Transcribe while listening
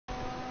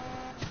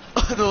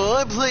and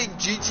I'm playing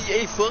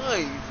GTA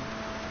 5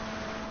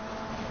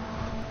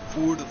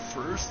 for the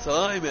first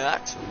time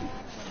actually.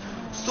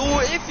 So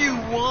if you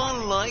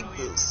wanna like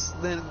this,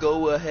 then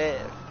go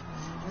ahead.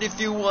 And if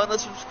you wanna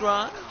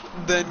subscribe,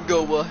 then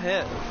go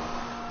ahead.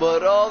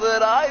 But all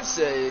that I'm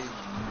saying,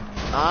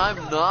 I'm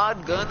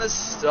not gonna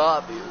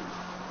stop you.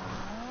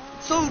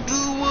 So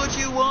do what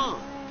you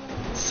want.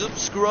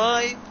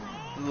 Subscribe,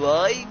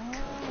 like,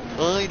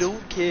 I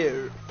don't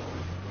care.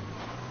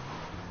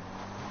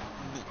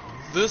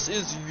 This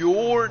is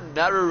your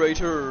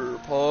narrator,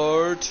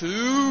 part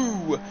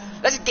 2.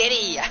 Let's get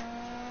it!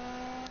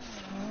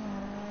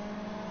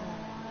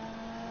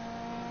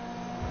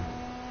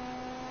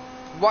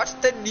 Watch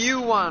the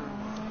new one.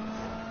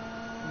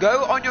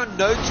 Go on your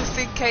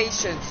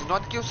notifications,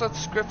 not your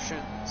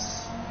subscriptions.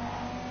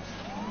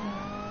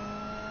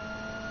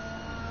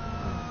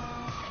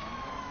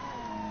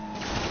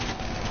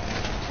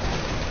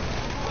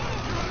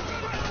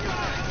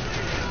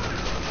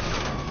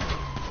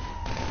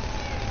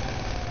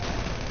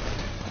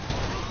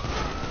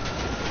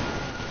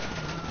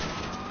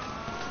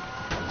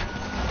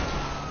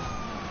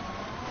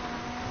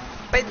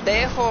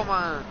 Pendejo,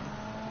 man.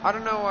 I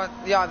don't know what.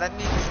 Yeah, that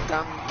means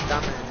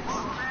dumbass.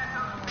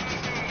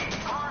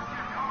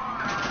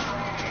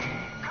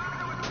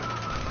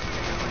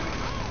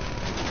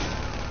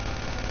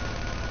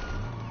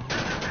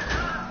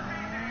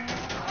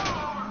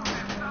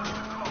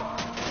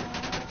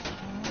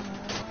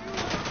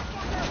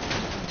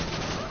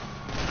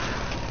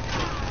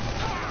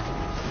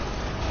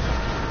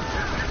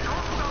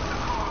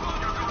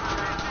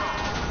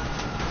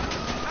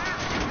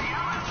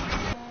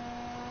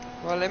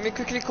 Well, let me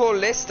quickly call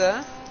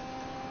Lester.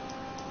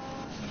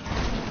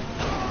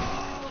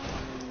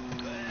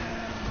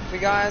 The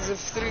guy has a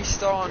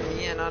 3-star on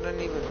me and I don't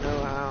even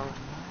know how.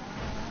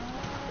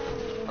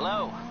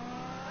 Hello.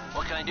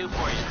 What can I do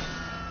for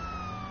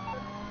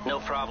you? No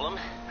problem.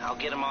 I'll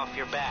get him off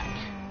your back.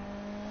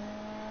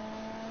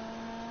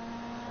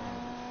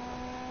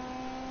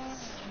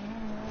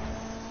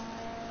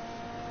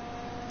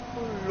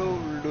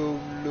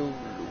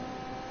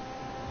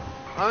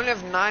 I only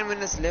have 9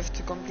 minutes left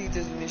to complete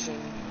this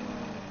mission.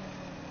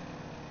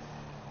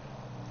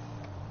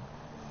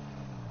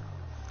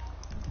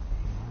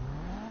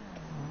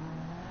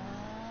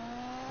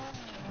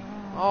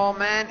 Oh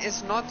man,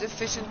 it's not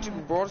efficient to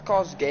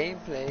broadcast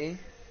gameplay.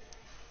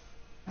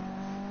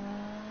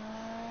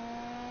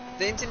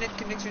 The internet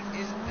connection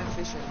isn't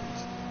efficient.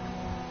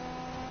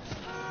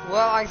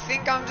 Well, I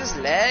think I'm just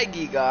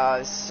laggy,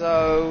 guys,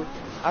 so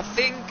I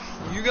think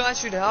you guys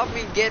should help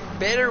me get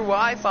better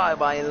Wi-Fi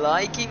by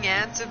liking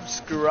and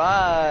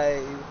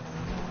subscribe.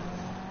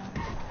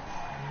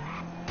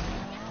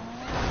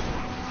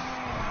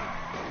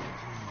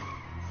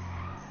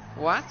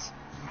 What?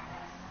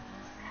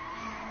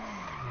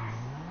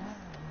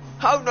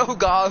 Oh no,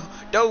 God,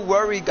 don't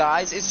worry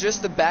guys, it's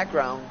just the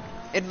background.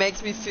 It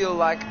makes me feel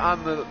like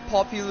I'm a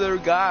popular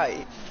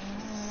guy.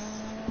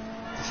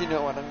 If you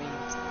know what I mean.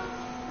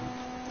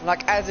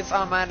 Like as if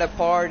I'm at a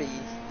party.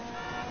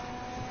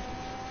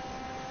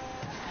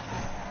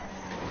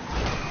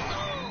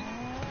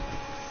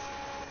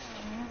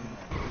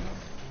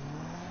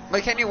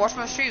 But can you watch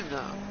my stream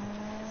now?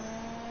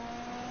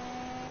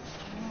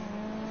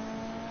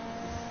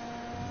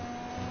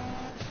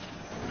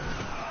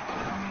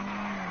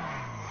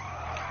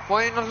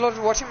 Why are you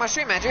not watching my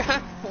stream, Andrew?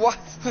 What?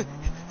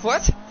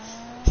 What?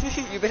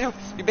 you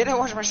better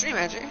watch my stream,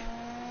 Andrew.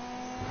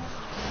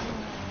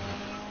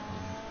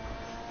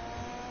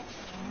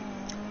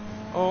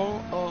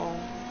 Oh oh,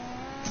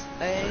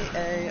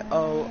 a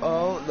oh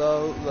oh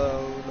low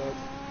low low,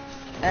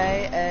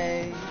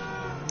 a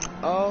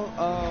oh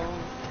oh,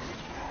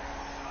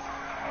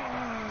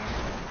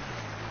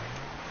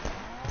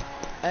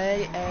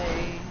 a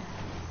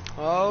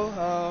oh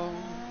oh,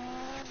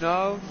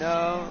 no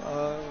no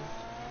oh.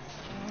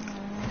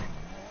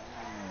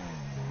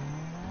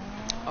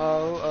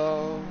 Oh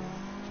oh,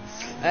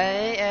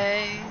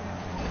 ay,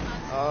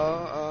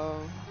 oh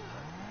oh.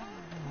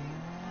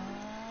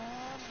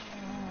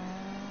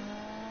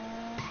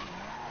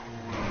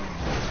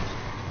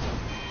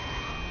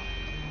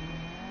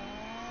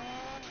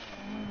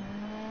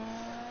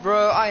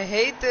 Bro, I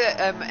hate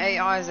the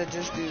AIs that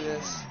just do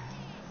this.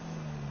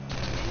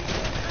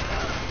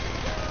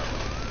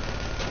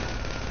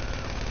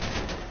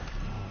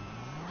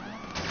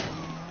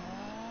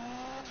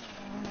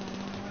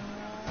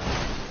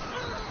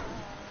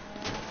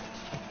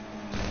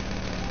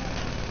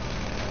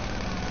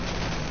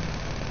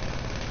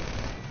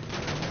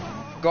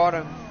 Got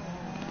him.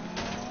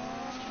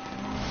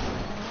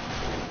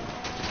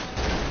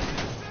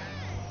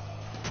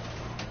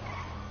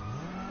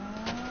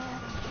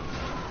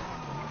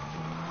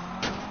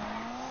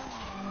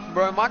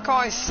 Bro, my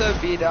car is so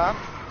beat up.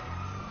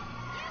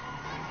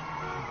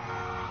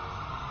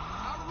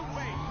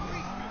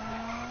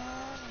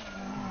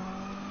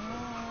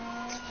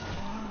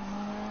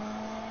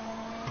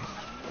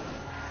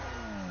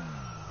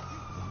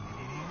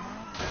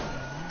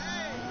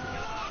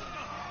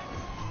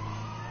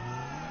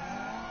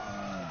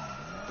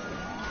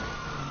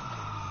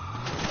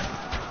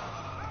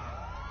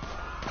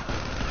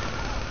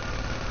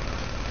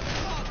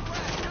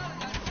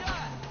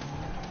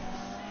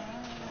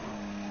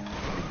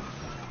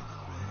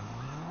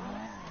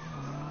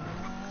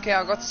 Okay,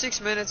 I got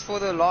 6 minutes for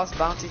the last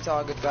bounty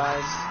target,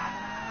 guys.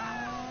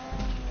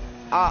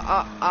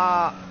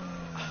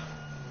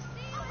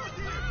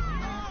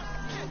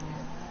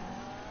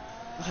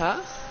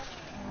 Huh?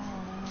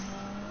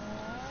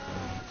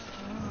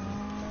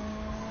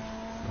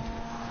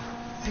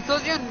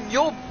 Because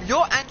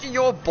you're entering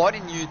your bot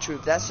in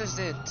YouTube. That's just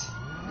it.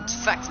 It's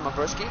facts, my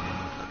broski.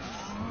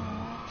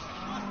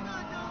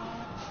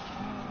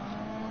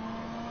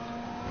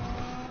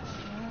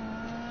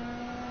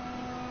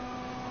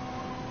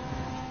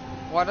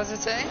 What does it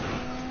say?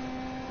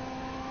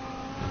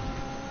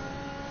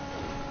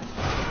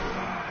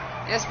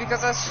 Yes,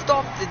 because I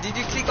stopped it. Did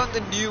you click on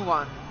the new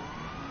one?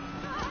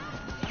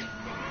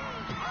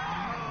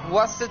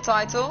 What's the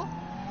title?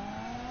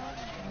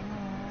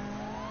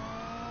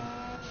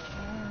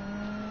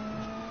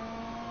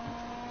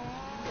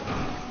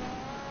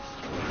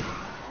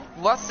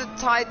 What's the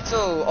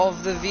title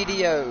of the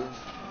video?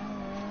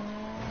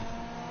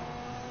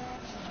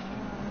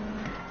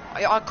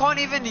 I can't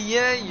even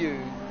hear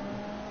you.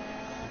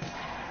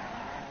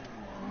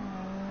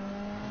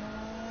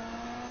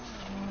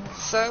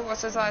 So,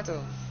 what's the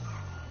title?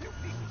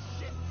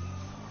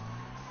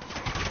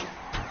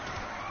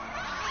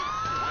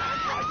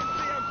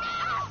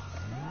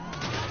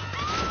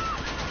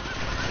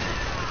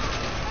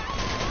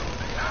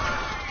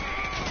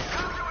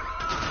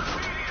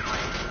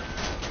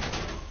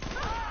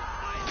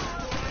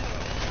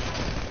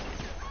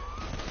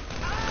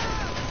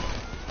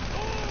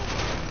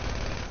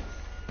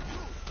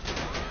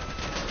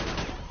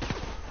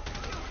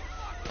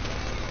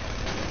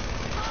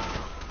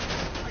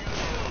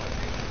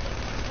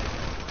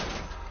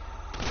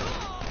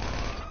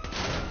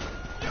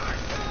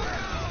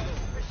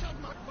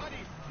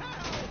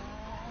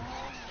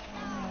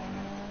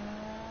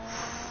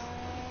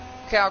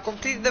 Okay, I'll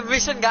complete the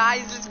mission,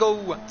 guys. Let's go.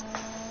 You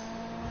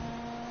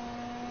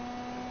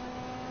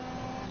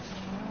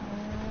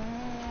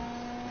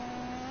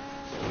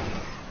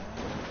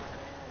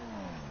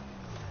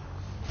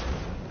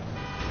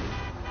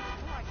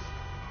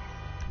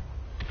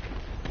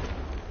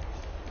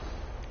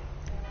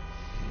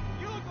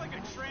look like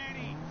a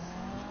tranny.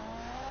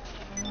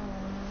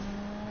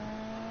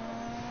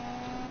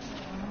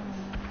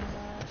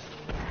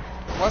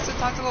 What's the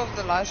title of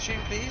the live stream,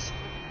 please?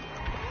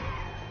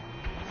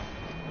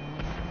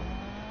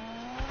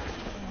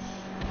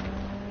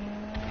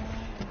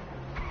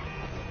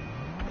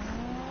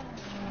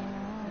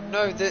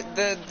 No,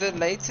 the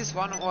latest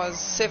one was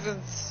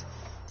seventh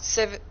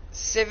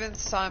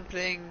time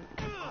playing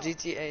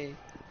GTA,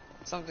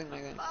 something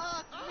like that.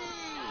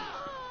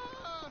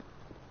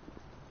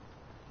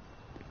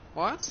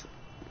 What?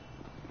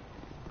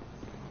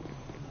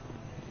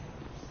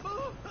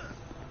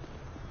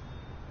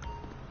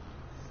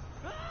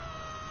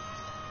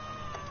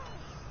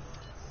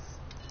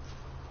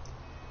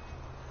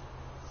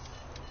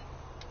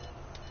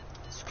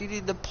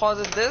 Speedy,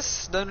 deposit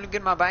this. Don't look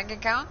at my bank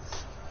account.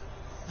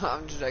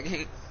 I'm just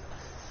joking.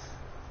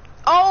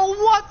 Oh,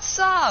 what's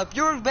up?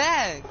 You're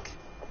back.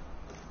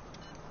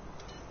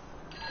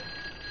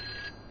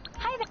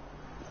 Hi there.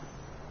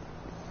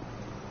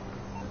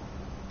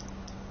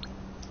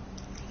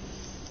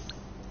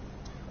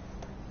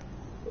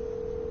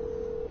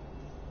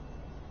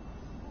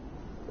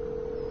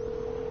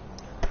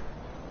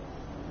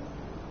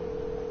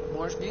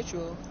 Morse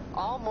Mutual.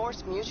 All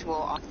Morse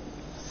Mutual.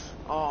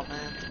 Oh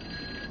man.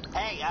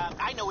 Hey,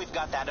 I know we've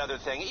got that other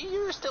thing.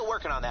 You're still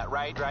working on that,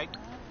 right?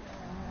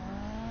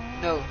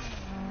 No.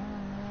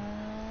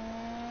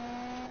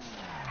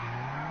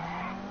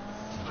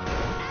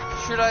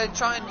 Should I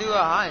try and do a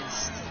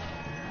heist?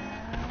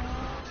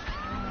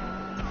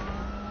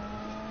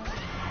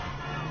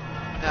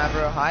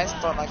 Never a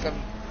heist, but like a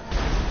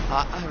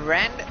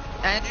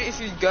Andrew,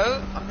 if you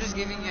go, I'm just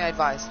giving you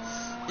advice.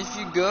 If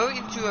you go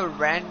into a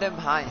random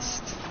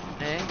heist,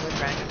 with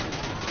random people.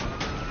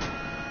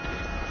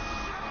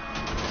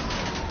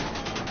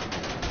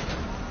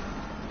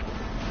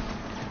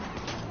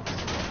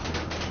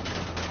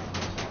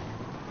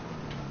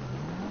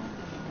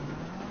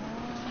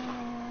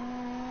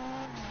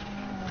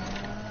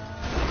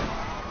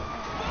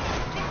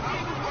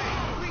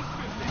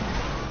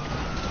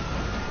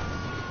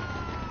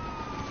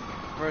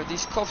 Bro,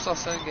 these cops are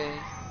so gay.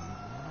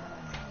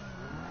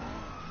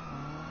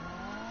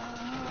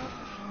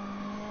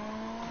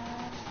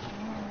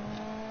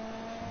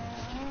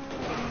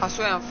 I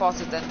swear I'm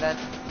faster than that.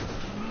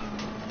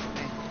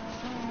 Okay.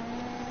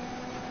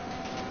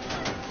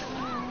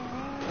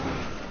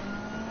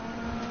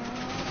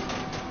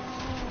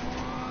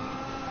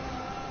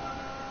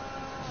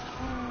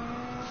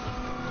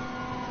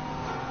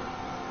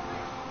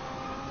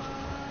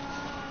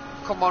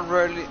 Come on,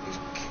 really.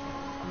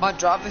 My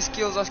driving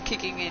skills are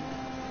kicking in.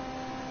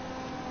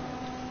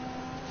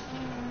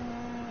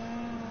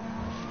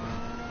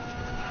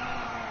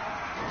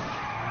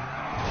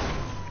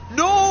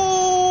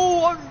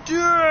 No, I'm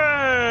dead.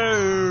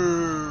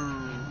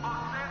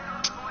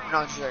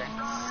 Not sure.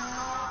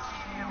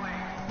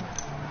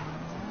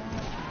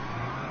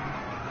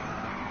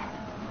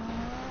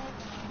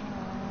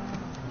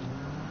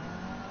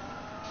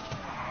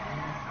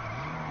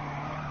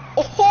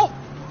 Oh!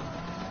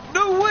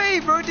 No way,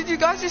 bro! Did you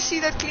guys just see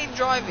that clean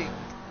driving?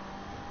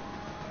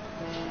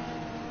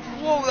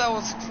 Whoa, that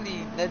was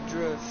clean. That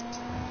drift.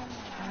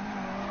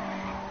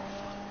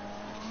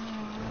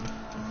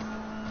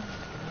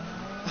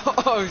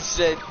 Oh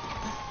shit.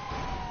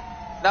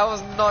 That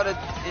was not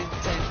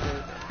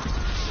intended.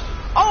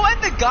 Oh,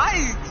 and the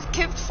guy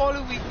kept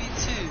following me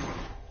too.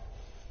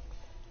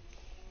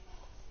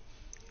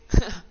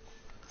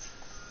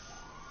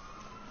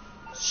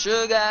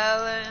 Sugar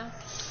Island.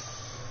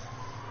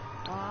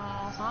 Oh,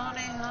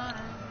 honey, honey.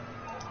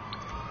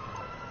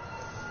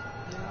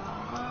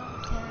 You're my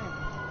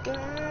candy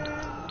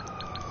girl.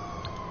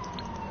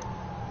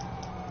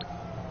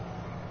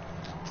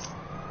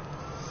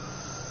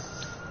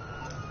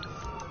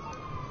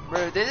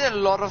 Bro, there's a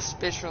lot of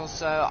specials,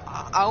 so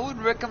I would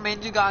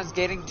recommend you guys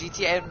getting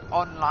GTA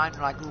Online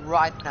like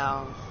right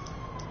now.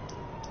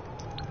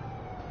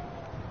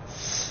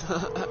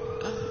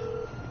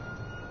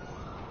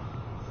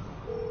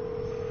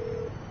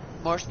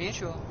 Mars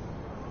Mutual.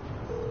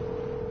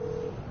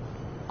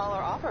 All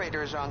our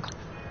operators are on.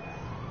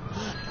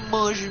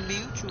 Mars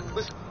Mutual.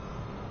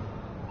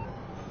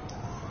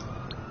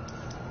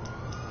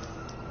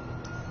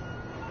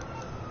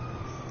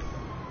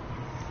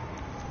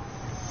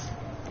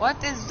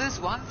 What is this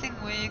one thing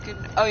where you can...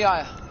 Oh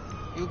yeah,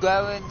 you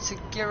go and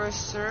secure a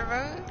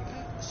server,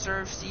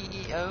 serve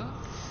CEO,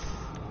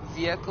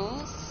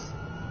 vehicles,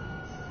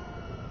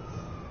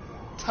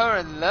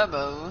 turn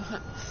limo.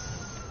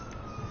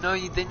 No,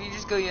 then you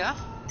just go here.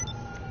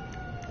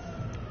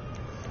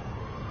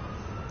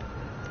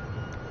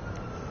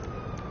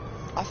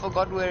 I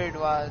forgot where it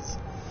was.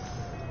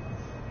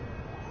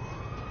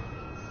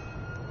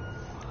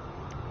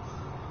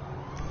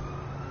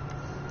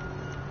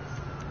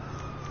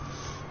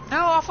 No,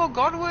 I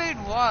forgot where it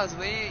was.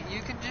 Where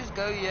you can just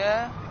go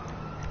here.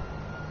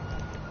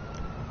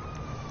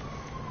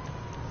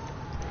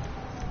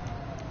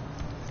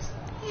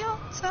 Your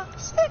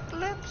stick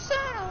lips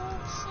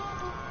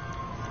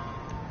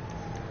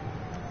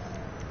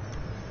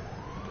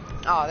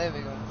Oh, there we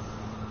go.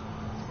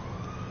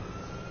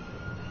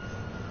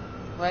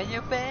 When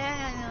you're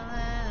bad.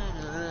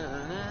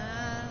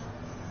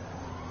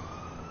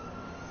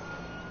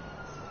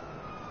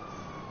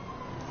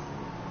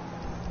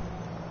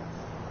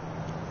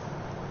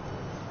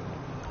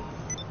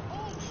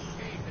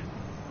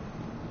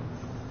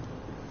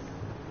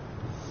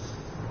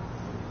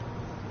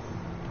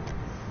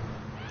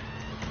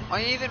 Are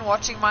you even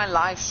watching my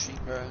live stream,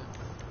 bro?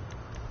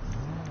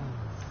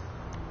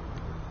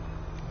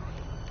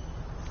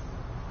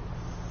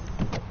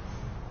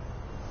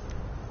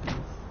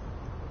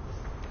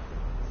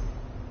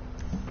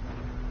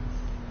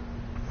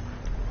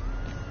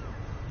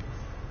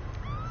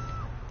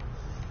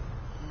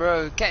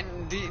 Bro,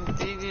 do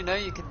you know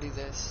you can do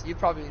this? You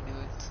probably knew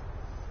it.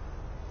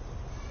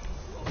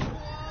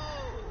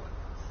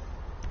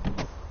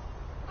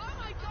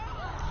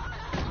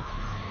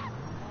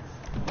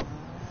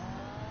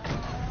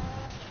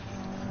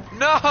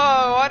 No,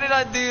 why did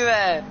I do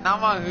that? Now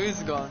my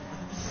hood's gone.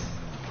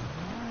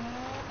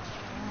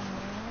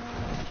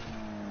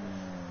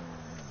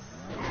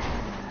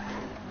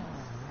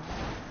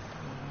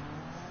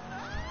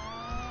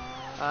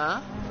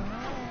 Huh?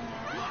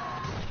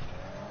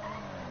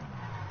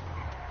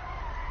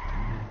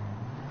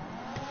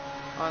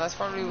 Oh, that's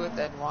probably with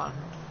that one.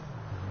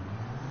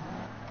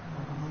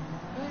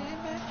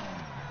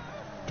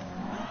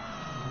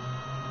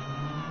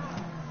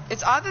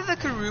 It's either the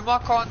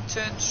Kuruma can't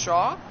turn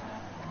sharp,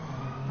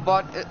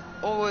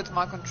 or it's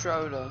my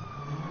controller.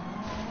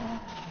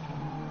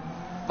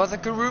 But the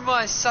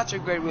Kuruma is such a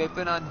great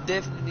weapon. I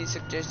definitely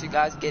suggest you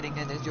guys getting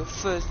it as your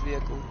first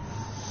vehicle.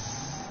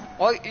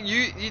 Well,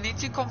 you need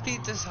to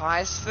complete this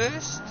heist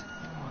first.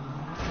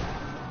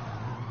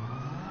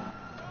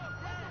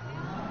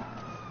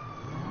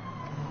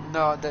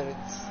 No, I didn't.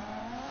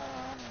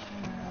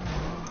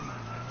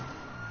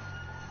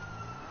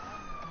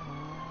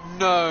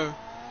 No.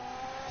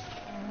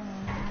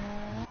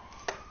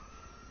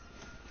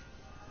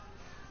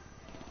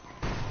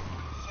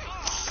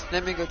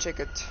 Let me go check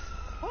it.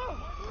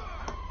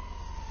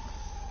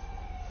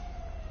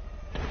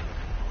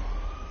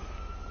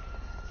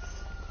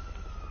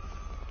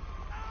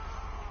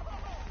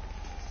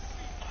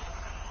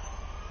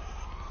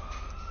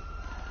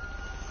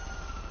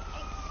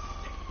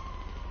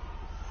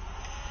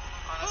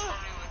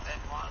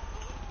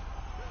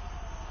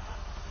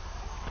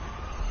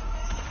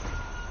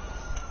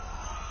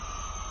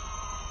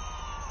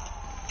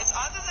 It's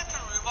either the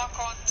Kuruma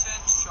can't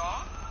turn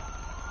sharp,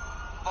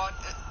 or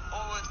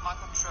it's my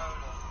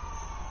controller.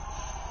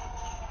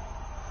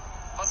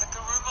 But the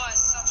Kuruma is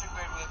such a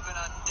great weapon.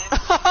 I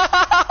definitely.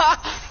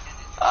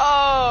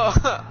 Oh,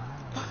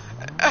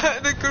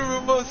 the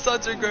Kuruma is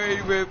such a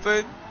great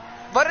weapon.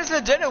 But it's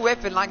legit a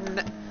weapon.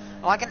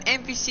 Like an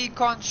NPC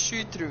can't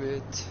shoot through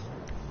it.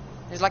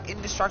 It's like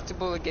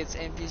indestructible against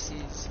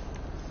NPCs.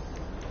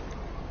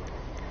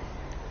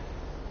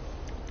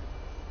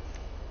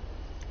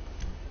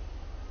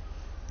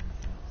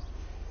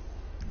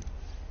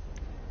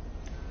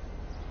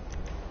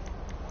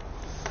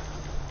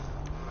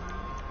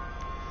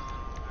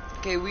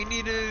 Okay, we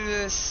need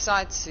a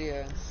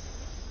sightseer.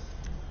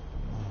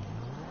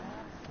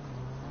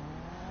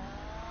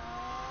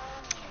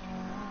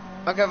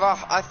 Okay, well,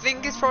 I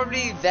think it's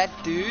probably that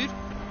dude.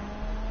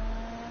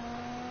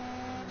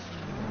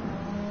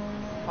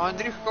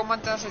 Hendrik, kom maar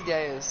as dit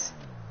jy is.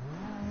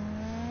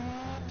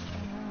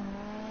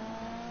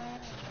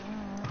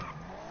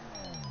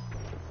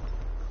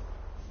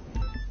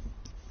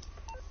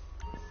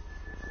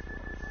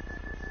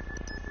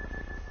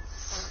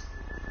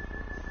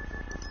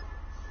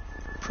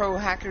 Pro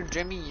hacker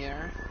Jimmy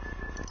here.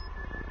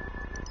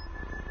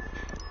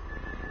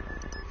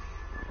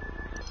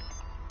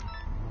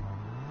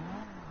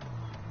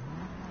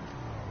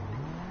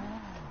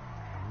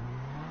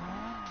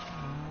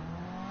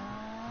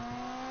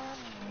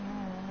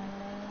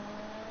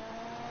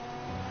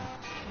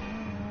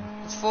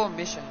 It's for a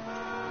mission.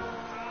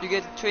 You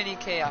get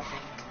 20k, I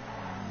think.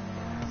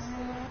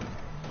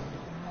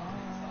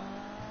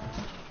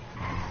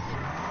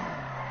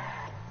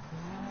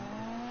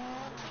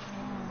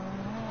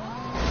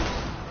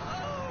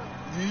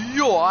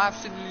 Yo, I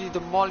absolutely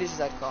demolished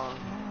that car.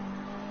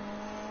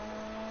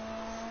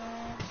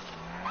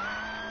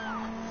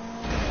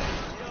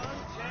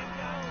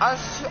 I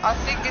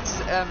think it's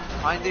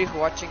Heinrich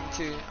watching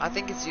too. I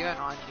think it's you and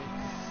Heinrich.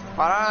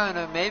 But I don't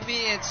know, maybe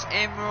it's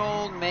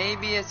Emerald,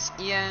 maybe it's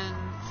Ian,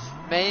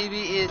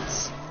 maybe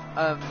it's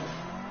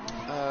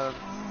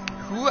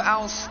who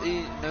else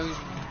knows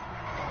me?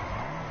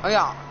 Oh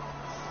yeah.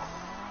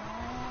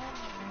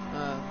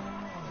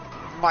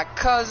 My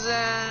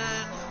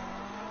cousin.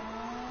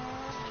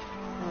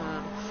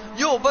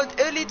 Yo, but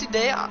early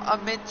today I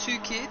met two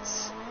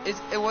kids.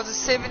 It was a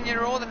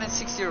 7-year-old and a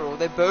 6-year-old.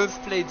 They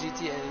both played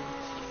GTA.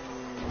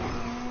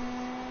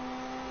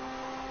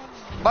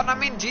 But I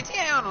mean,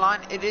 GTA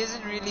Online, it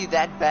isn't really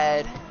that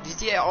bad.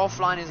 GTA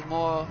Offline is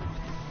more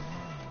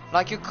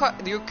like your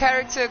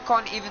character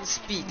can't even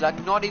speak,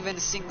 like not even a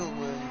single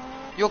word.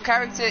 Your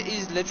character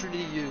is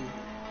literally you.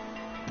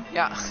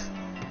 Yeah.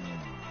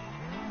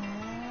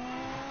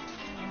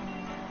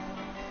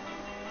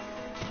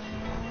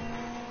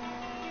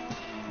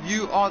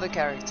 You are the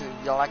character.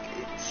 You're like,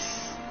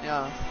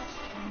 yeah.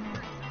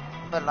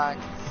 But like,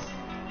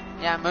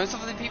 yeah, most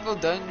of the people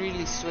don't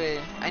really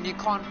swear, and you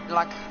can't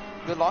like.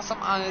 The last time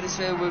I heard a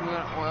swear word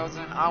was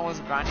when I was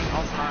grinding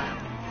offline.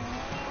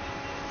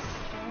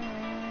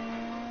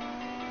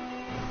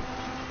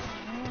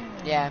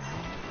 Yeah.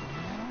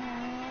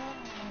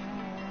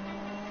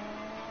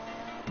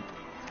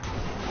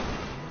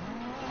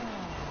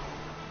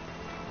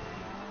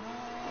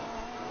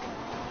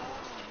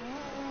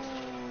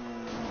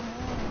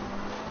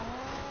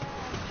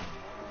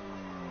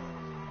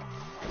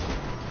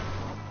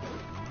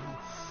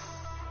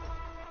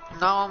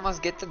 Now I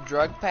must get the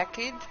drug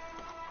package,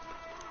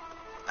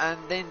 and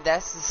then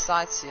that's the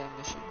sightseer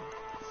mission.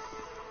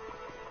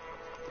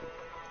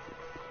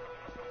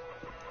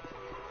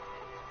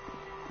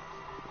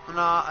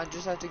 Nah, I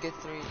just have to get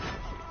 3.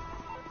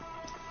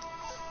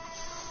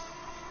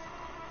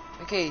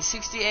 Okay,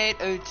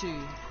 6802.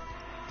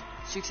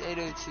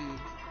 6802.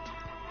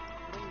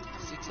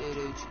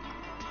 6802.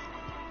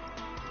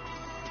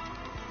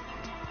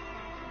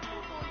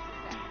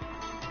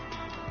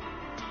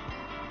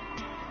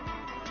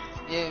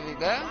 Here we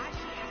go.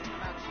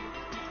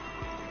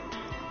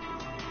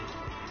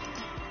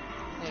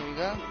 There we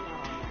go.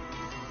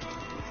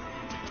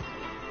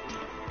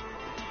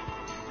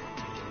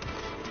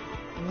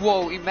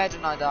 Whoa,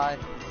 imagine I died.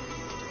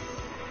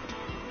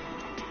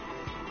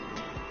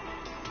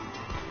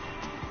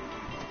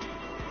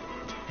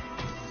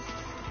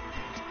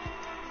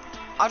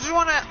 I just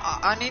wanna,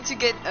 I need to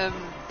get,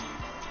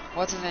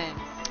 what's his name?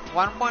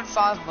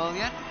 1.5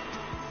 million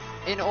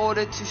in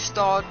order to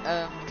start,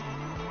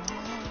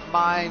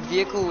 my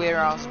vehicle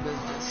warehouse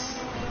business.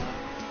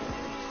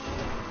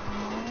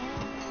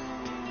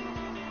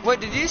 Wait,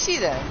 did you see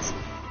that?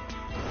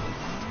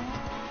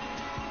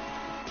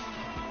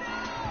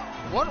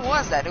 What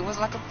was that? It was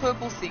like a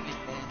purple thing in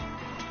there.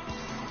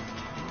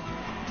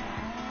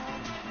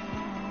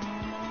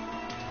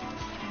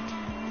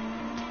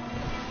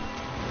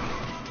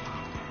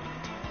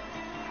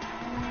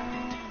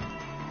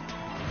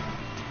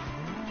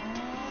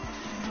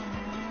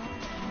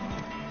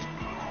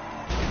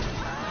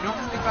 It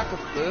almost looked like a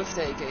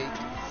birthday cake.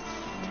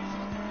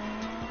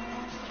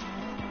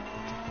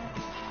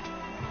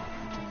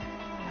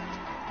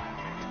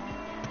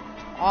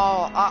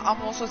 Oh,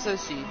 I'm also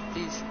thirsty,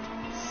 please.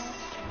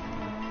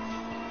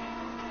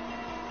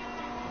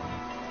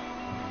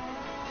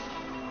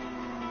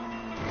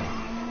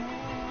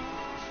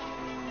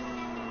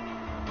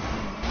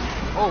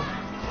 Oh,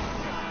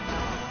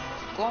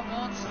 come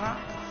on,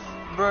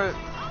 bro.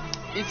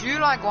 If you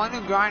like want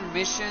to grind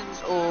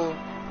missions, or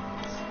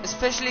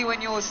especially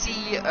when you're a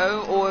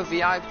CEO or a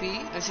VIP,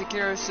 a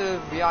Secure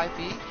Serve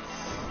VIP,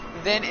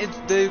 then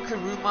the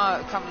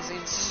Karuma comes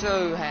in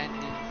so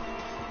handy.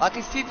 Like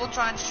if people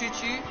try and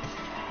shoot you,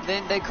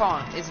 then they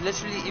can't. It's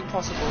literally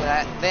impossible.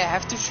 They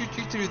have to shoot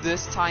you through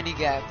this tiny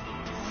gap.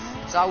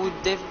 So I would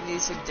definitely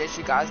suggest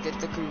you guys get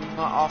the Kuruma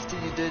after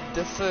you did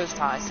the first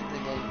heist in the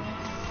game.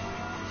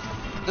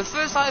 The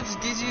first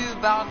heist gives you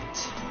about,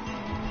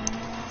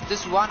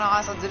 this one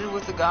heist I did it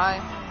with the guy,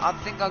 I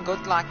think I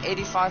got like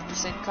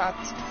 85% cut.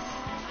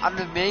 I don't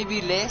know, maybe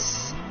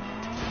less,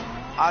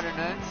 I don't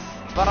know,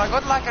 but I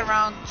got like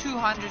around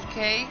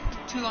 200k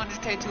to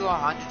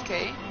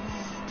 100k.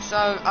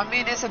 So I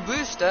mean it's a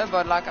booster,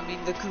 but like I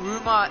mean the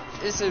Kuruma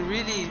is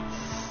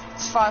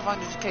it's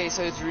 500k,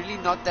 so it's really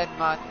not that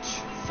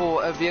much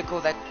for a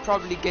vehicle that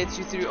probably gets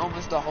you through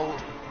almost the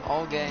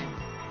whole game.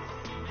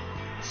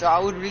 So I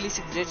would really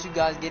suggest you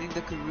guys getting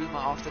the Kuruma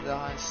after the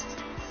heist.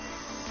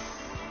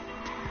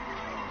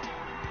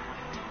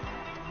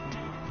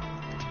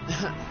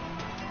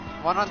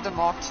 Why not the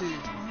Mark II?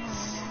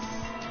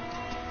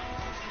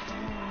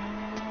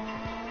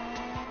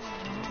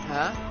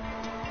 Huh?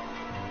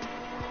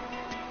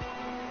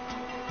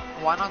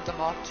 Why not the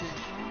Mark II?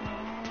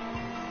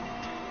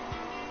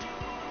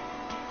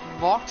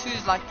 Mark II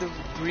is like the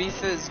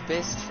Reefer's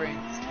best friend.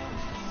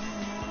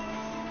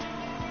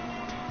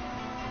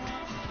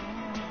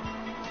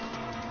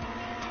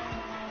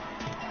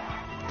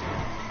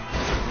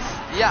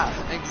 Yeah,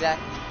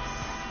 exactly.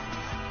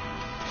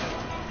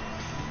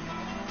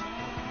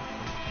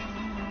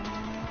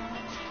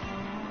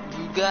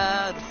 You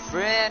got a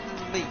friend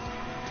in me.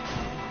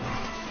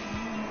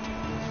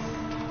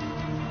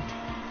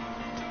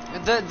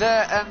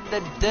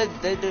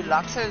 The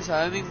Deluxe's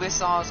homing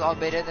missiles are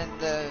better than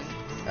the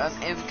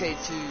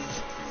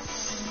MK2s,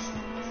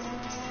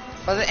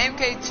 but the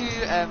MK2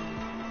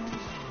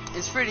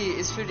 is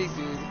pretty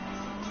good.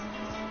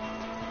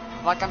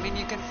 Like I mean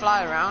you can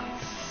fly around,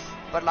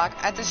 but like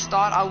at the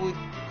start I would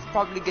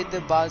probably get the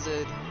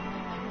Buzzard.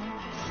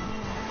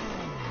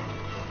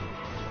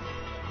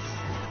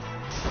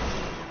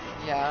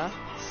 Yeah.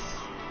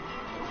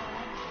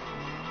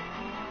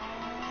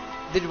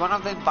 Did one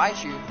of them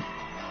bite you?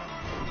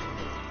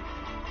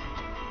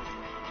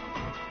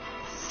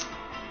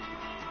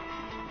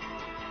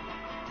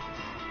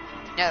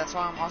 Yeah, that's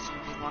why I'm asking,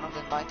 did one of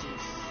them bite you?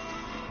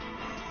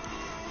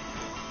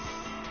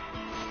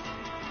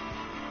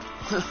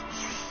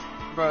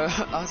 Bro,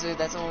 I said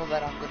that's all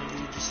that I'm gonna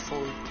do just for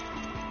you.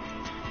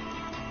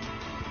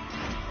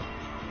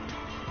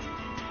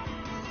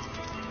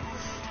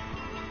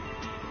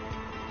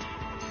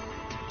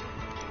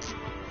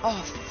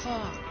 Oh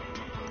fuck.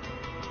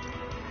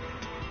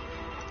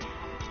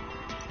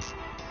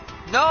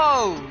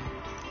 No!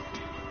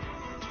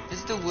 This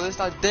is the worst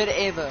I did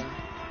ever.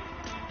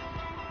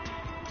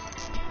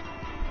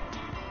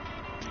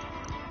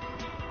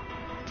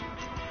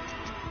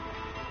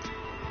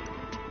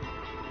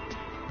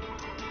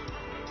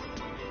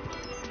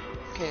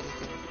 Okay.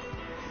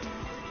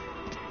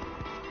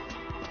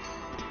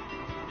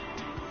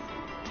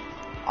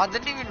 I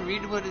didn't even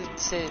read what it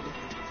said.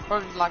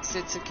 Probably like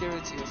said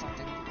security or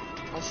something.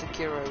 Or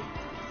Sekiro.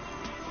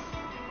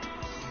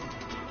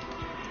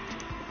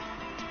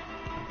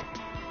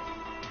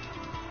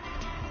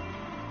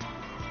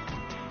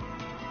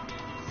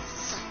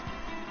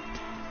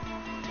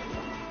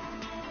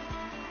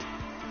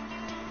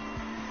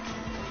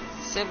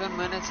 Seven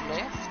minutes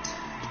left.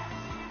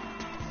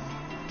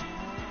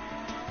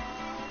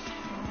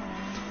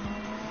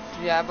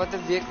 Yeah, but the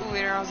vehicle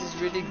warehouse is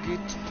really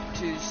good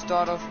to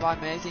start off by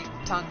making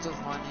tons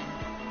of money.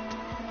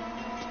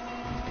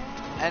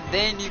 And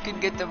then you can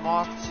get the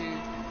Mark II,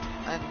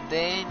 and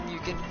then you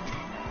can,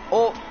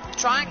 or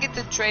try and get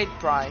the trade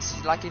price.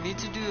 Like you need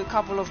to do a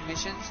couple of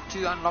missions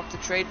to unlock the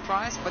trade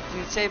price, but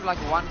you save like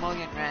 1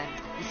 million rand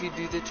if you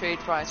do the trade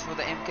price for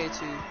the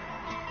MK2.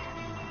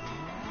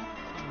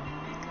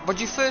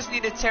 But you first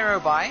need a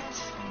terabyte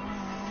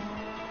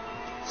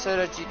so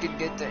that you can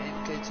get the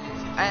MK2.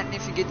 And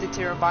if you get the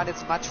terabyte,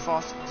 it's much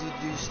faster to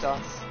do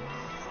stuff.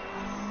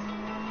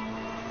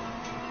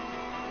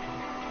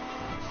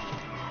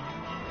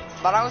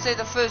 But I would say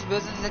the first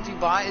business that you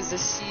buy is the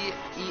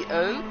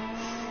CEO.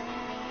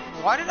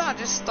 Why did I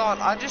just start?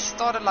 I just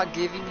started like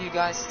giving you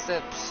guys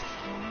tips.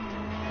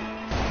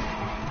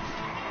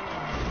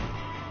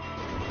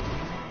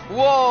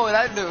 Whoa,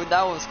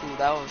 that was cool.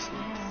 That was cool.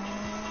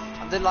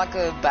 I did like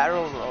a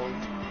barrel roll.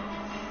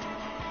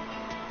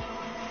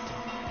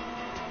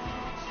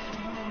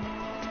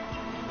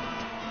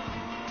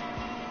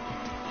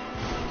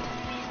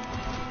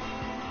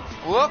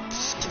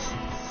 Whoops.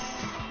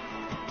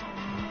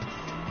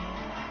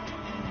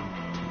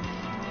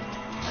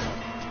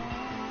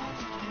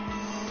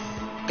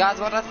 Guys,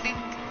 what I think,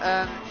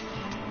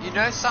 you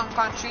know, some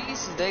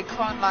countries, they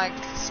can't like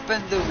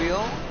spin the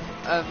wheel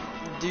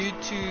due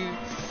to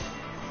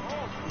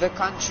the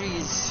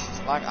country's,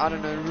 like, I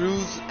don't know,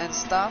 rules and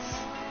stuff.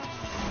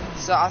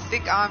 So I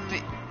think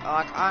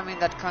I'm in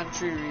that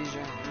country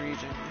region.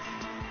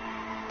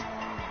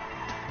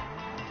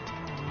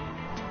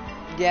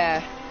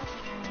 Yeah,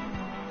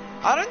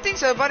 I don't think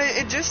so, but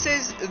it just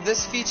says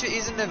this feature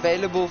isn't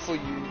available for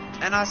you,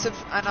 and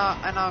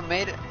I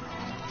made it.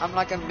 I'm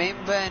like a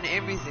member and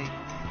everything.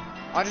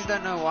 I just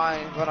don't know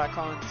why, but I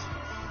can't.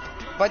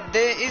 But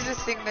there is a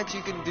thing that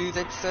you can do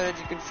that so that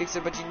you can fix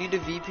it, but you need a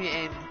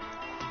VPN.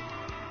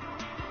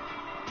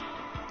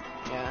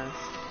 Yeah.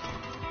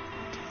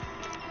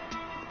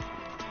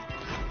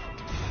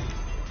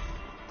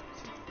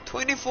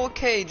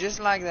 $24K, just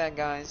like that,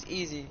 guys.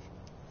 Easy.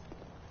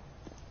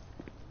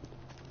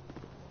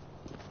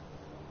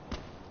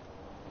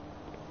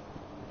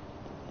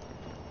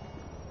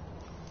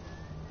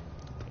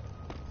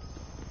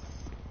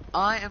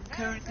 I am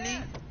currently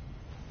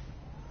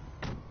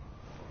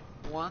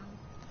 1,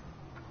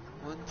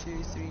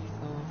 2, 3, 4,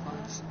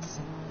 5, 6,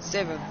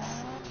 7, 7th.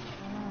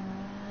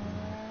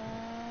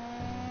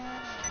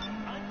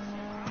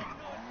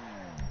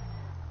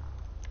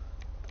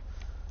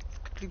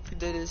 Quickly put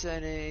that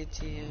aside at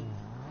ATM.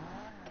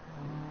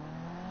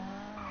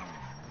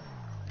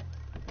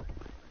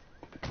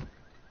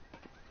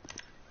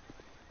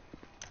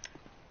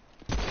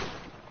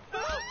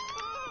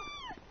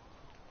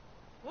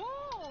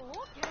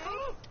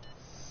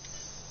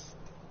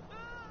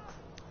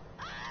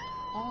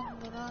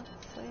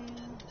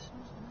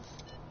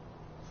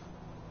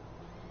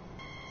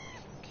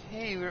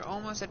 Okay, we're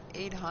almost at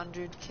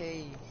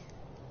 800K.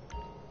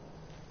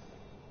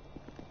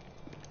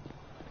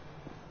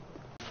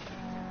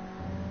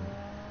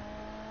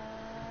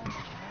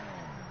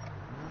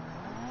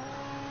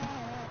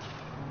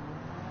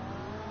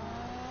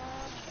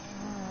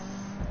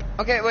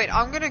 Okay, wait,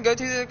 I'm gonna go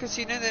to the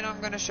casino, then I'm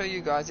gonna show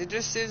you guys. It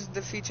just says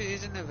the feature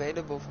isn't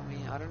available for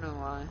me. I don't know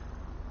why.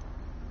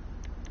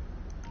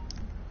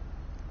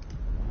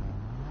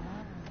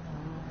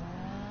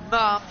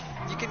 Nah,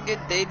 you can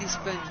get daily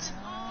spins.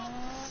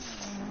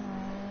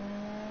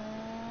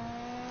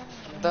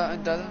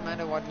 It doesn't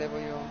matter what level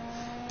you're on.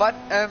 But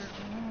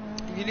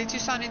you need to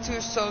sign into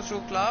a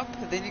social club.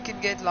 Then you can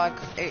get like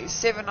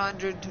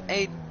 700,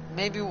 8,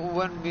 maybe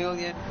 $1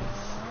 million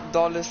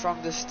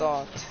from the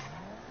start.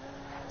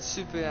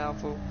 Super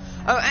helpful.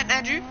 Oh, and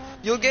Andrew,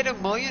 you'll get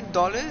 $1 million.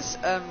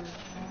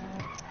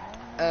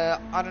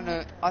 I don't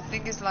know. I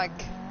think it's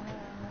like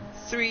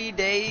 3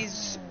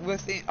 days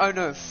within. Oh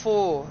no,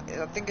 4.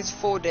 I think it's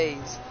 4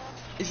 days.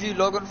 If you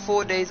log on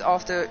 4 days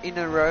after in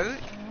a row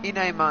in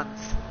a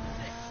month.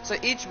 So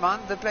each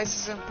month, the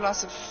PlayStation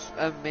Plus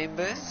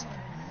members,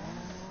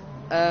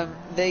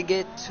 they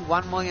get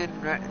 $1 million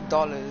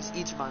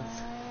each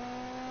month.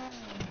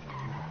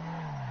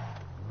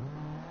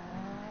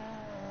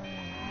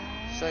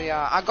 So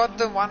yeah, I got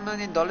the $1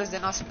 million,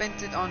 then I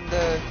spent it on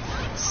the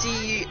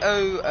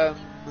CEO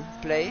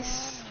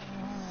place,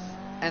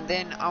 and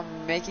then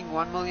I'm making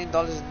 $1 million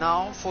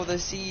now for the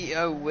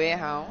CEO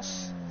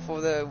warehouse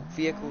for the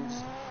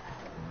vehicles.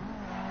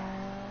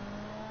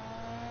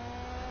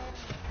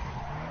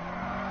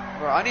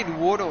 Bro, I need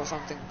water or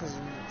something, because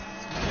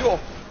yo,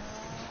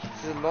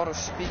 there's a lot of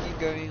speaking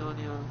going on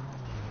here.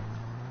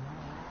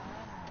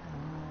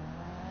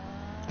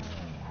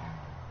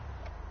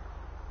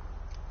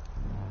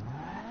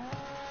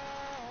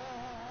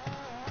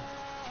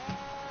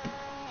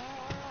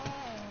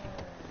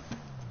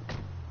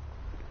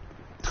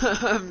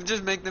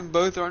 Just make them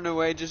both run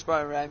away just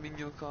by revving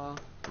your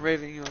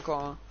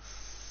car.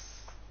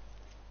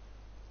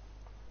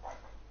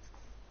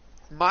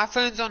 My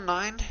phone's on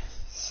 9,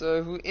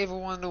 so whoever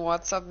want to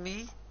WhatsApp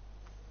me,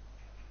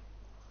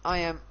 I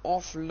am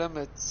off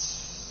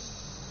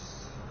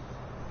limits.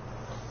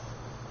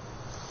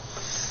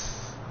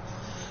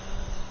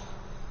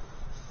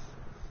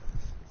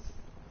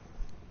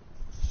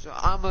 So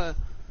I'ma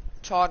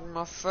charge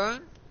my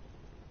phone.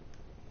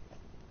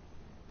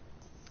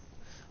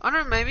 I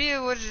don't know, maybe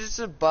it was just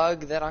a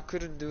bug that I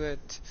couldn't do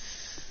it.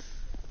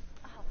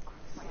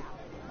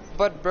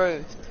 But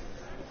bro,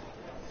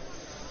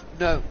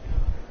 no.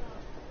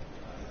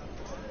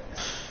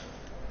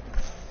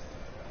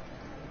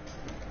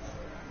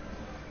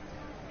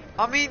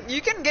 I mean, you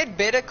can get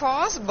better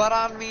cars, but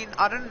I mean,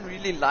 I don't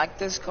really like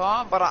this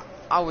car, but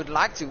I would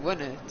like to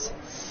win it.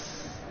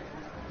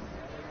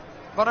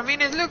 But I mean,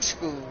 it looks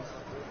cool.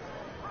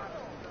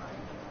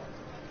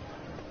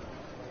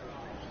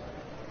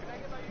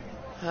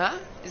 Huh?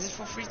 Is it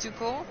for free to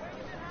call?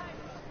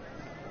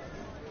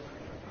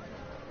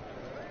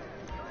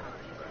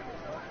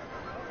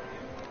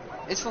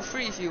 It's for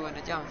free if you win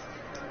it, yeah.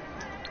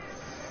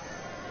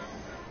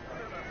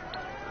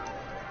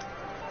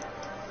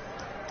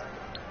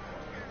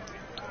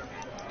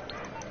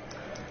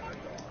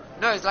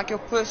 No, it's like your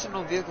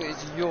personal vehicle,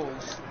 it's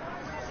yours.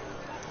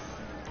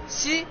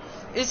 See,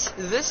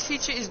 this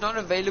feature is not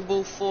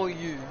available for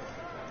you.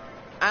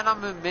 And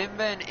I'm a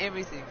member and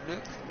everything,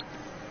 look.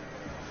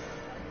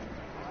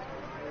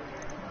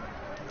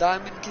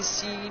 Diamond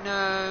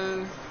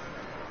Casino,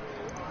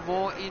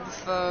 more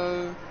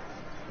info.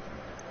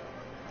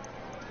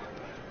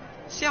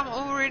 See, I'm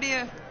already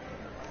a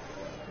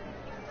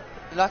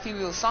Lucky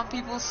Wheel. Some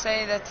people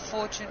say that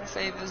fortune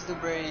favors the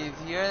brave.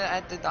 Here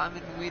at the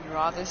Diamond, we'd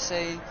rather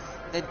say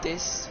that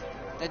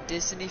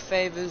destiny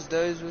favors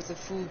those with a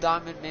full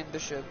Diamond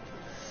membership.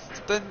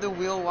 Spin the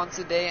wheel once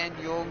a day and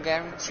you're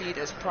guaranteed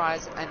a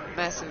prize and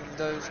massive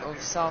dose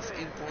of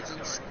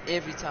self-importance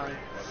every time.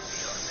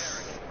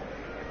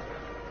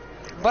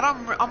 But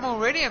I'm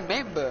already a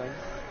member.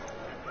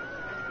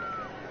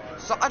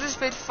 So I just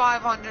paid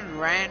 500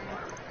 rand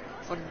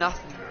for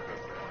nothing.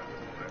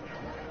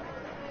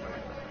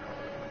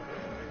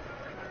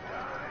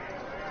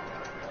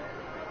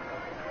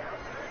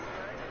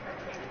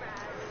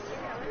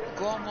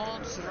 Kom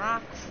ons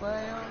raak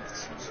vijand.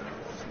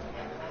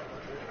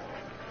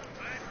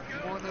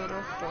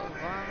 Modderige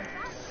waard.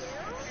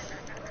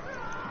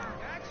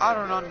 I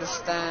don't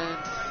understand.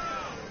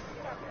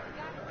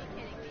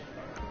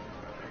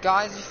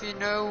 Guys, if you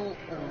know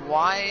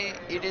why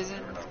it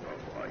isn't,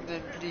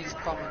 then please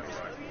comment.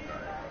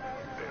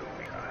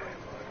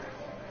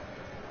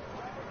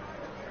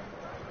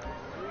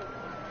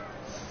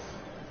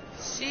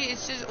 See, it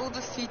says all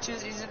the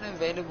features isn't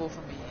available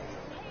for me.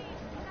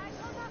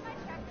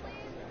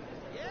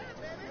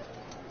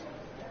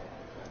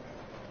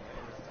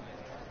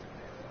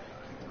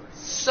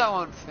 So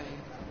unfair.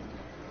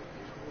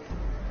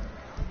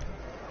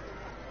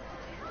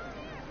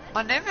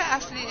 I never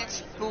actually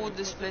explored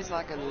this place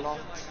like a lot.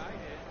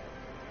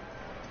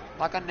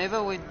 Like I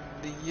never went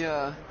the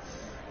year.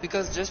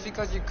 Because just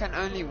because you can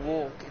only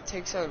walk, it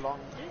takes so long.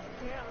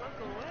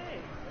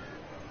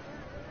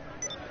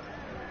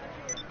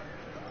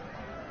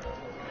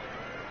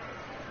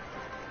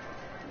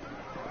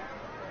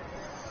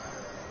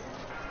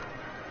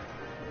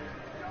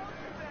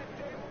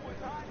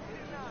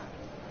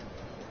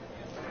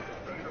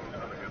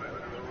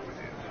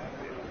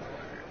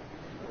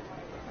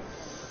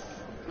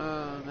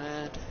 Oh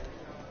man.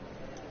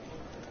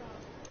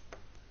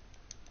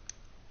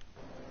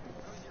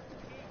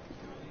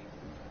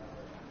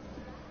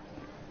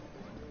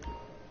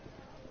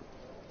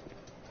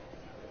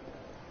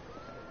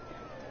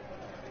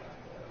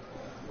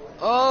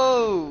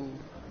 Oh.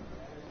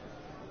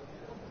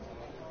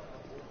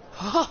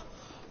 Huh.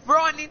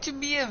 Bro, I need to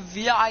be a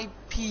VIP.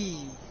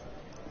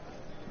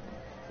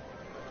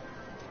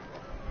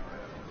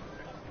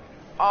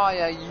 Oh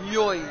yeah,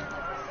 yoy.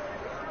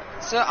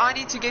 So I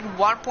need to get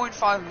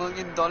 $1.5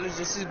 million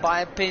just to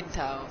buy a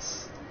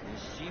penthouse.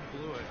 She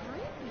blew it.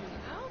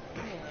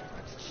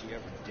 She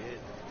ever did.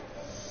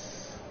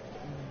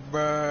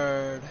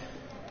 Bird.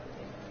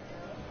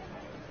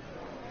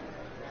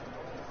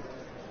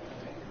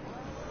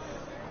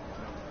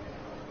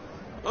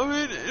 I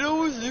mean, it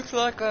always looks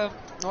like a...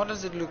 What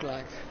does it look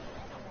like?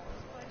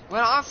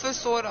 When I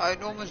first saw it,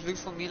 it almost looked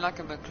for me like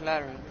a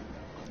McLaren.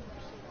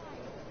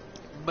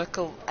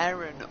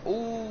 McLaren.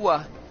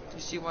 Ooh. You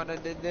see what I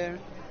did there?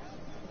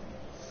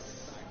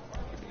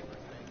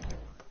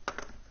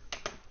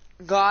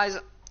 Guys,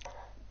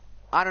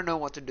 I don't know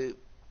what to do.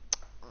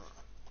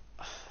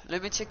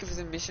 Let me check if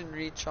the mission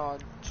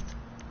recharged.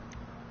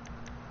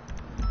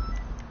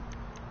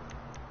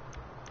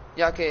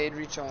 Yeah, okay, it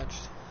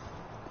recharged.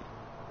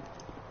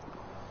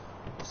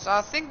 So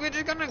I think we're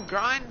just gonna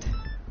grind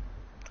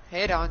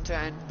Headhunter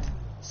and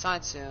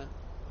Sightseer.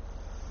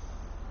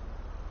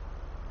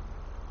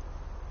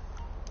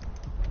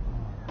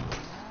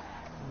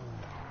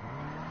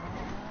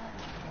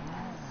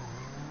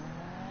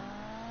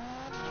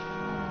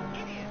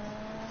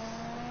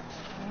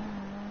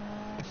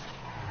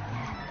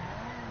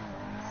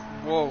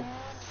 Whoa.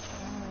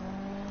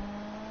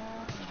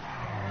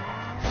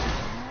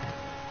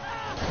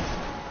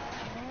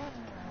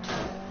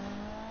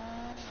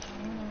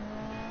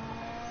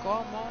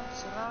 Kom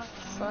ons raak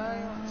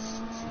vijand.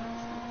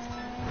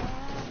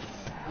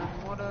 En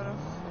modderige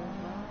waard.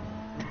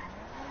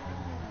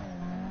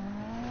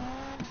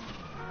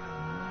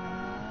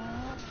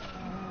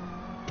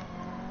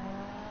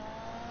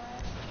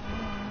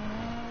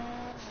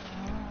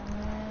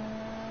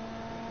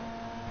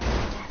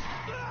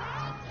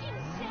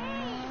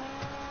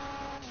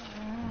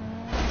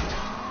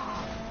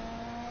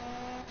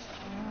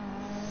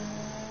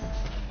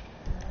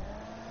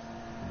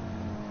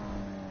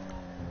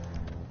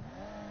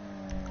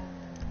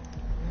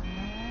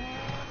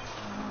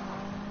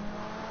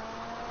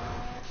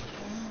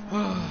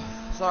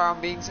 Sorry,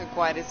 I'm being so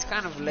quiet. It's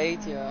kind of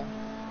late here.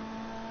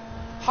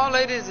 How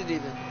late is it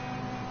even?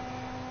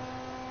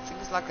 I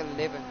think it's like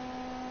 11.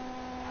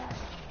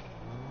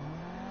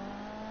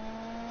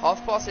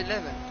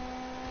 11:30.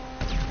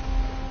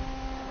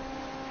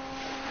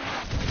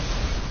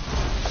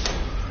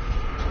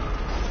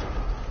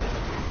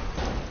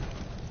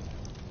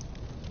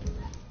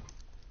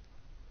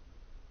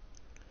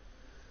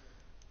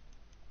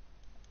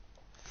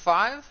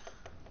 Five?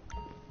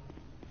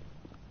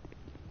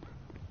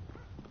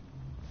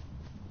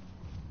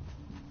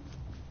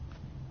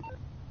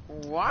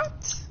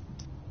 What?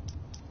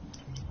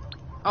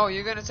 Oh,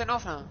 you're gonna turn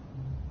off now?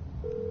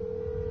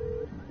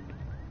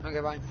 Okay,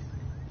 bye.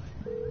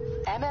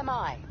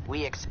 MMI,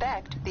 we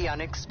expect the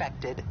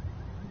unexpected.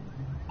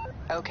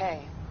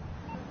 Okay.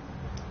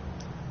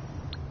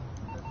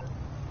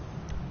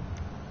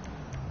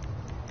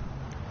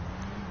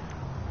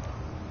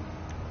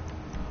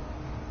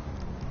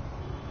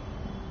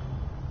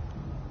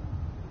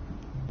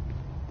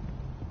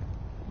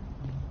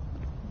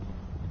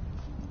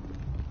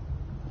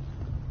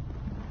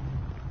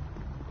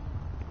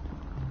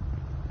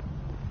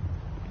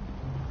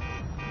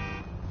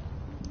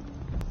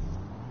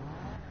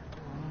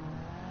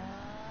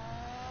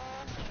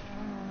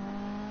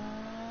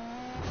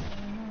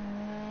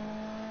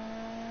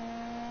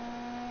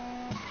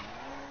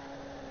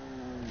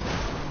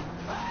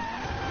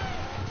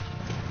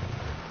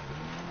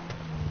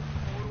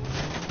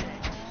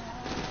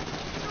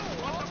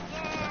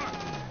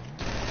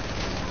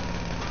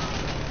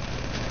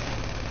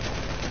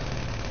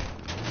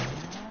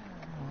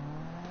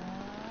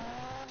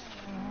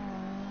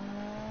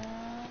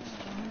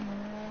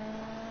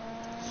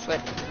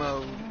 Sweat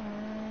mode.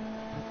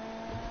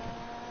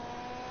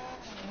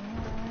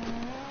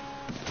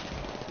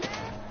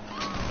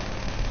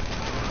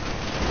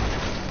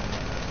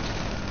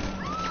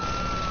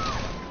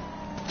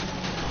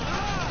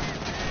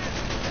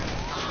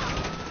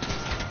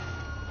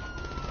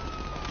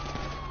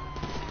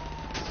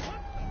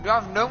 Do I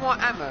have no more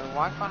ammo?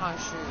 Why can't I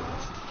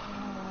shoot?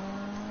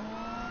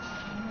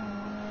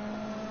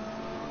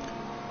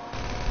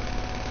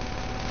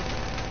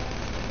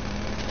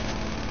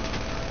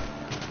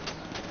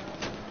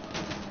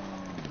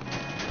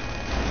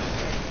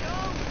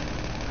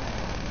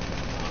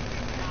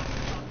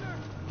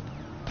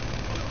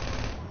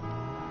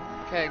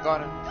 Okay,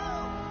 got him.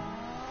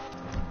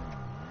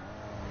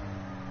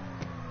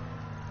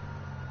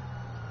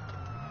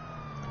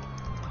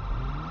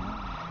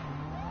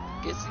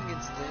 Guessing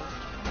it's dead.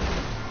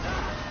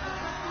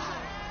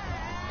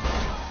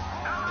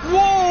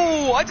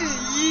 Whoa! I just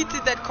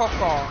yeeted that cop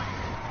car.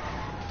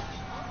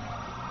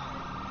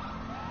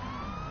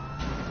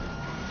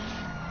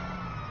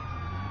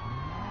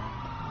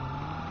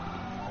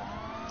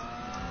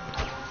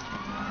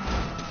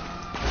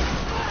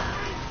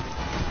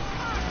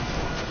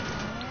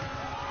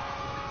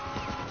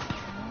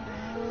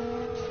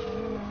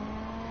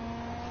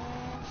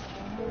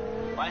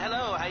 Why,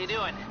 hello, how you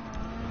doing?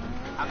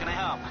 How can I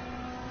help?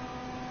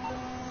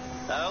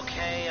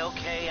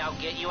 Okay, I'll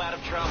get you out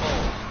of trouble.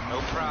 No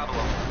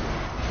problem.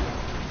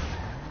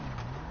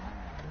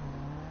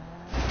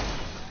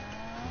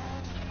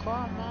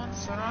 Kom on,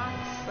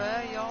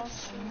 för jag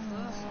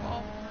synes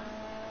om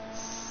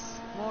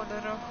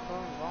modere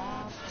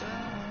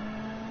gewaten.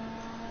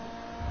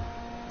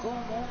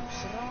 Kom on,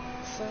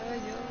 för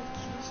jag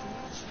synes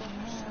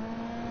om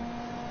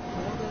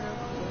modere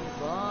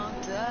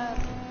gewaten.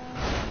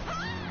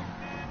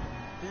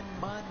 In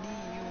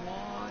money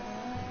water.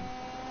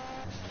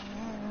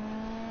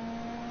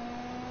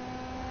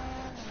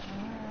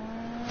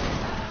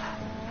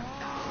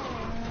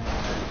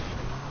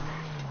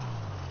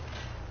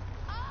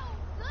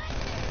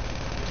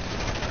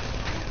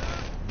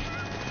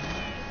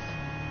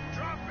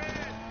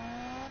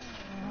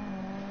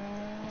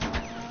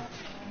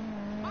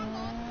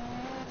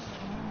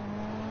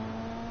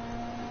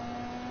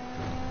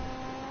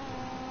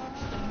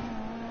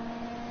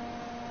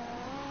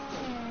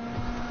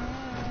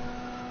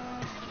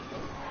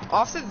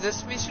 After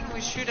this mission,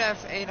 we should have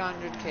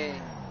 800k.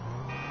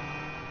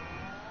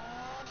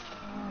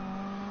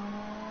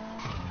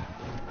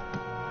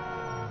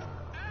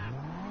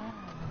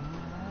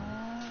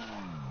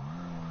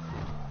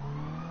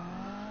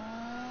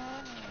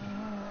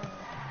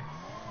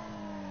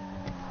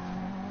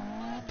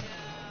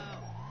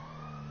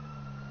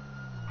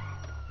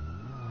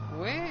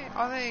 Where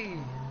are they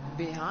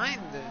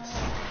behind this?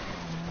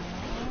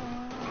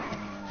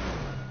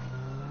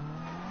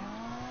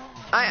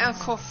 I am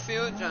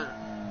confusion.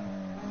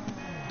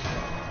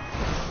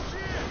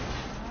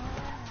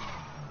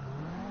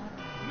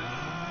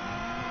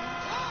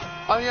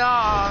 Oh yeah,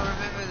 I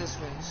remember this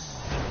place.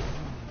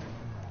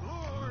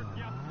 Lord,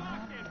 you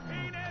fucking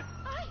penis!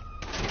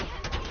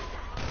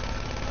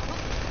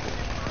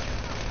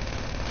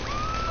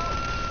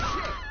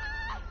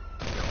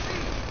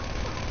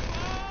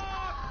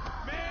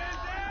 Man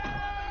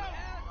down!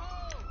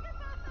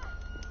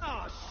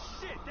 Oh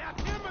shit,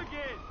 that's him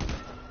again!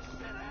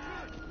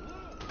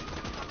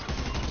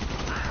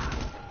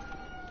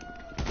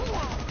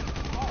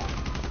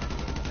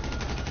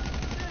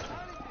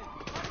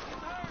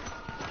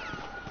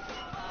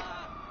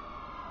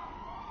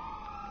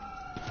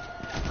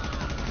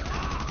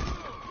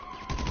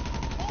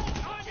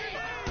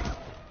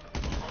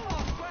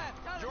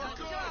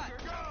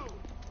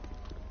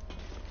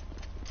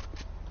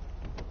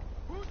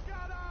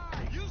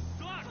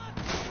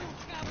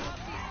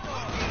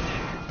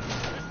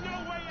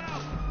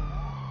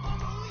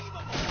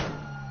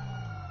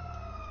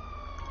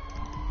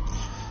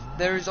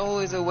 There is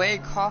always a way,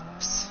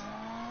 cops.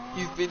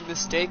 You've been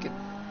mistaken.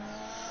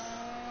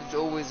 There's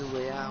always a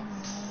way out,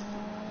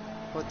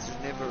 but there's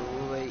never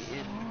a way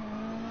in.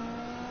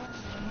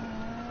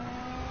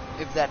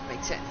 If that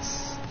makes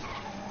sense.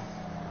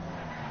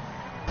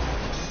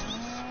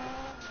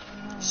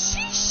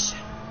 Sheesh!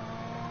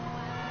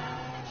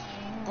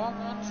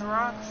 Kom ons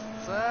raak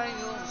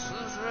vuil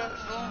soos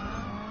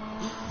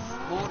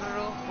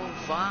modder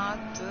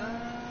water.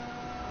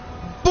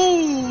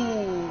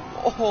 Boom!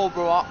 Oh,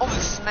 bro, I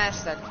almost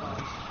smashed that car.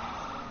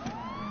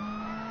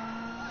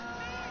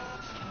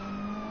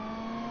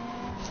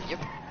 Yep.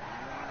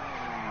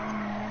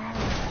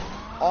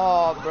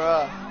 Oh,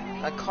 bro,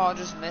 that car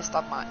just messed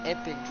up my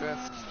epic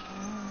drift.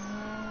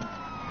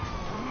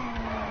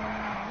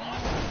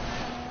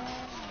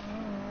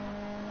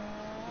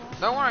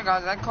 Don't worry,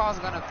 guys, that car's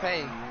gonna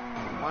pay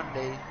one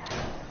day.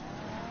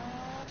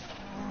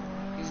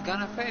 He's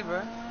gonna pay,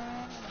 bro.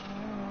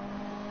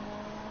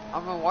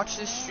 I'm gonna watch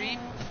this stream.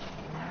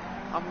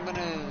 I'm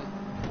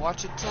gonna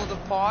watch it till the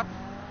part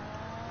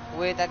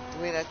where that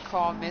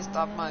car messed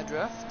up my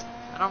drift,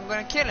 and I'm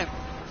gonna kill him.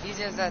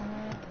 Easy as that.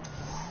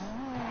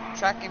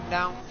 Track him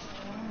down,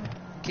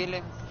 kill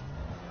him,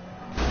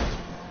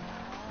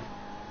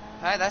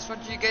 Hey, that's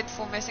what you get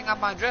for messing up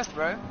my drift,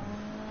 bro.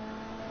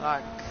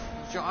 Like,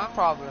 it's your own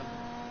problem.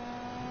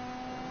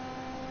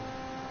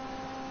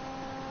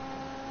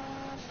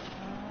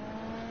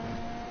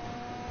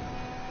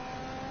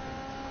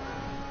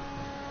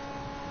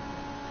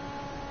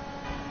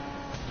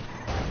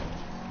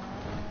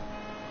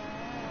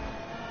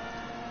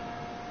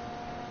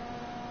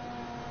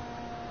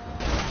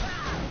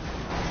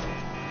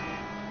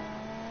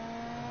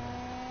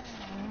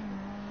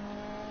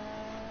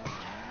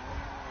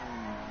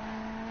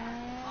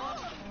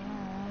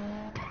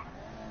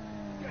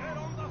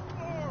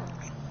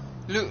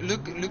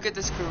 Look at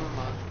this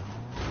Kuruma.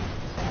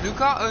 Look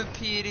how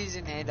OP it is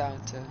in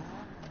Headhunter.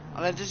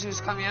 I'll let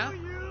just come here.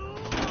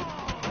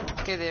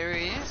 Okay, there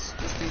he is.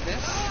 Let's do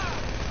this.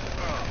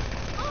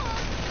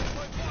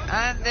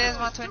 And there's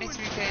my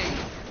 23k.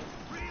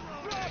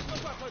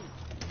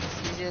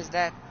 Easy as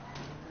that.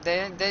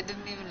 They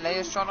didn't even lay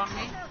a shot on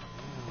me.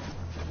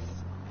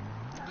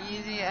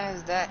 Easy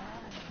as that.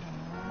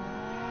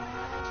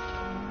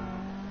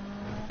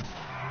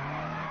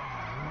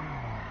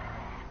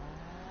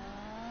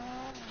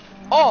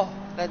 Oh,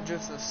 that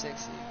drift was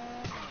sexy.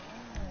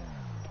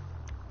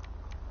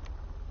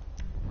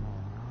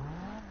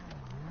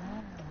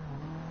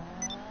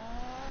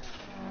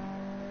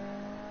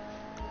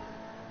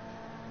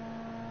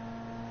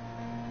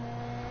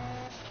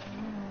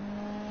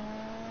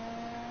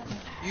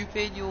 You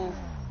paid your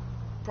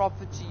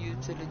property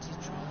utility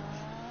charge.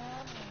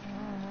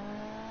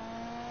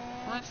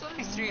 Well, it's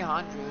only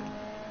 300.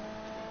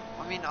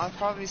 I mean, I'll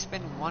probably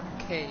spend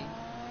 1k.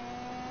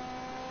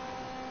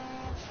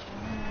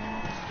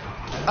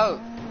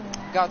 Oh,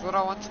 guys, what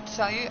I wanted to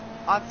tell you,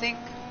 I think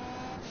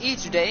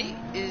each day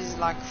is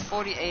like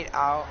 48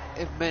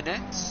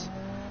 minutes.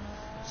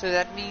 So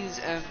that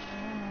means,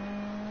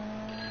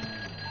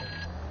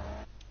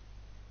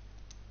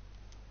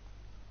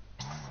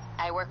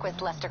 I work with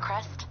Lester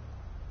Crest.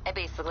 I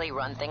basically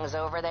run things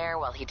over there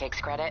while he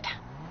takes credit.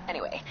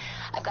 Anyway,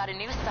 I've got a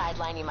new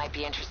sideline you might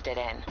be interested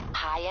in.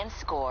 High-end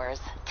scores,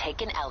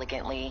 taken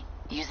elegantly,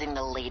 using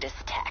the latest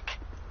tech.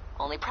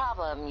 Only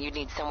problem, you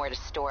need somewhere to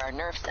store our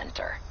nerve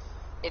center.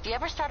 If you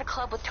ever start a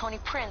club with Tony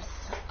Prince,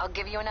 I'll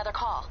give you another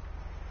call.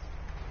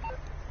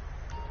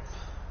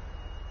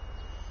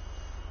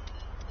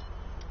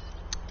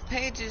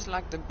 Paige is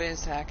like the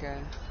best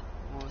hacker.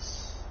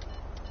 Was.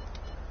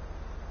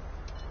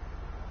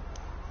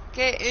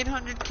 Okay,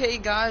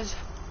 800k guys.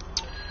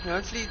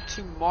 Hopefully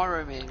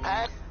tomorrow maybe.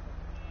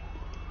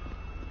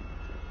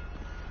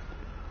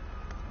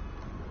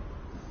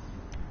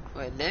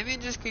 Wait, let me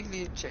just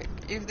quickly check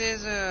if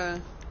there's a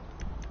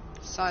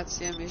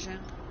sightseer mission.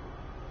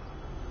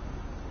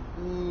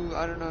 Ooh,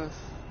 I don't know.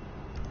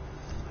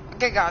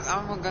 Okay guys,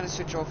 I'm gonna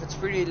switch off. It's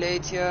pretty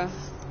late here.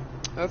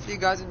 Hopefully you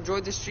guys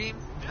enjoyed the stream,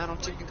 and I'll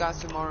check you guys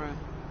tomorrow.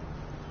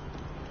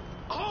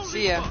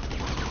 See ya.